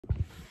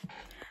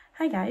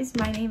Hi guys,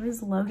 my name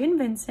is Logan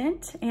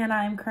Vincent and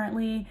I'm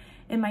currently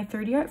in my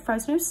third year at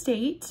Fresno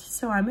State,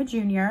 so I'm a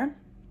junior.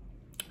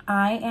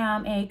 I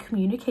am a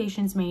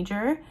communications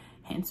major,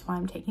 hence why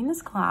I'm taking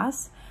this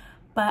class,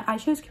 but I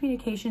chose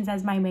communications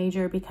as my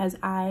major because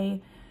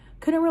I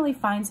couldn't really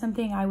find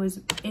something I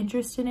was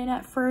interested in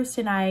at first,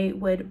 and I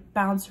would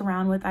bounce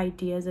around with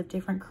ideas of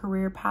different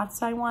career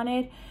paths I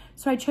wanted.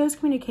 So I chose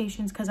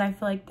communications because I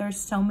feel like there's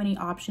so many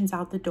options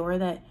out the door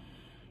that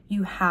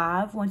you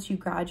have once you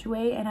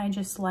graduate, and I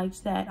just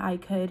liked that I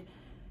could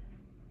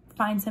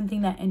find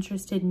something that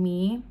interested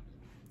me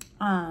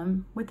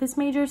with this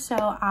major. So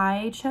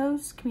I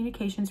chose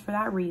communications for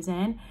that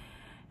reason.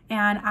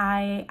 And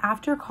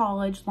after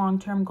college,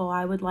 long-term goal,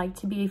 I would like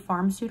to be a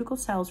pharmaceutical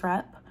sales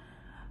rep.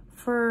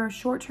 For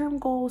short-term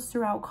goals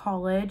throughout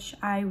college,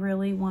 I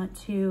really want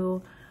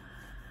to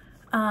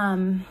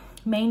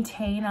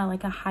maintain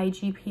a high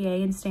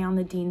GPA and stay on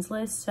the dean's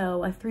list.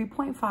 So a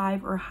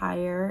 3.5 or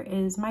higher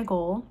is my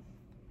goal.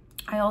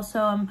 I also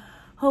am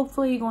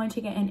hopefully going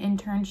to get an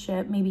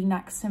internship maybe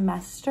next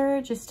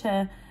semester just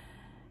to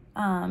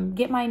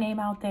get my name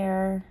out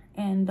there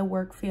in the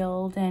work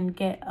field and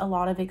get a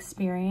lot of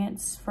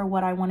experience for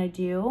what I want to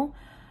do.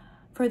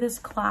 For this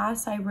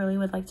class, I really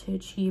would like to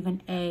achieve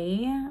an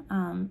A,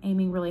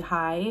 aiming really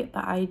high,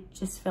 but I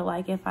just feel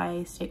like if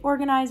I stay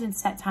organized and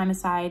set time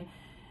aside,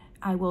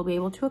 I will be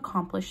able to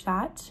accomplish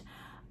that.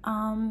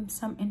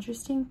 Some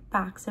interesting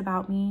facts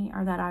about me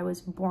are that I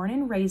was born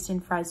and raised in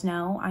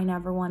Fresno. I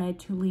never wanted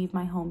to leave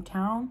my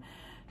hometown,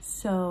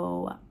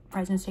 so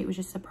Fresno State was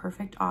just the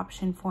perfect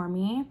option for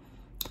me.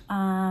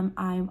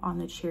 I'm on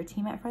the cheer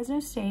team at Fresno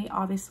State.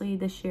 Obviously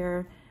this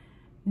year,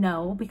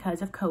 no,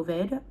 because of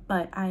COVID,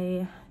 but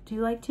I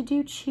do like to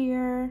do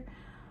cheer.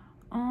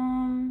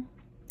 And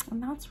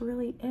that's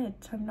really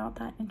it. I'm not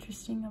that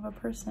interesting of a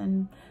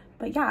person,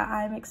 but yeah,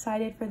 I'm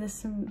excited for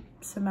this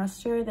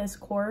semester, this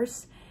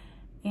course,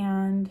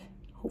 and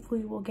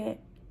hopefully we'll get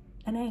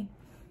an A.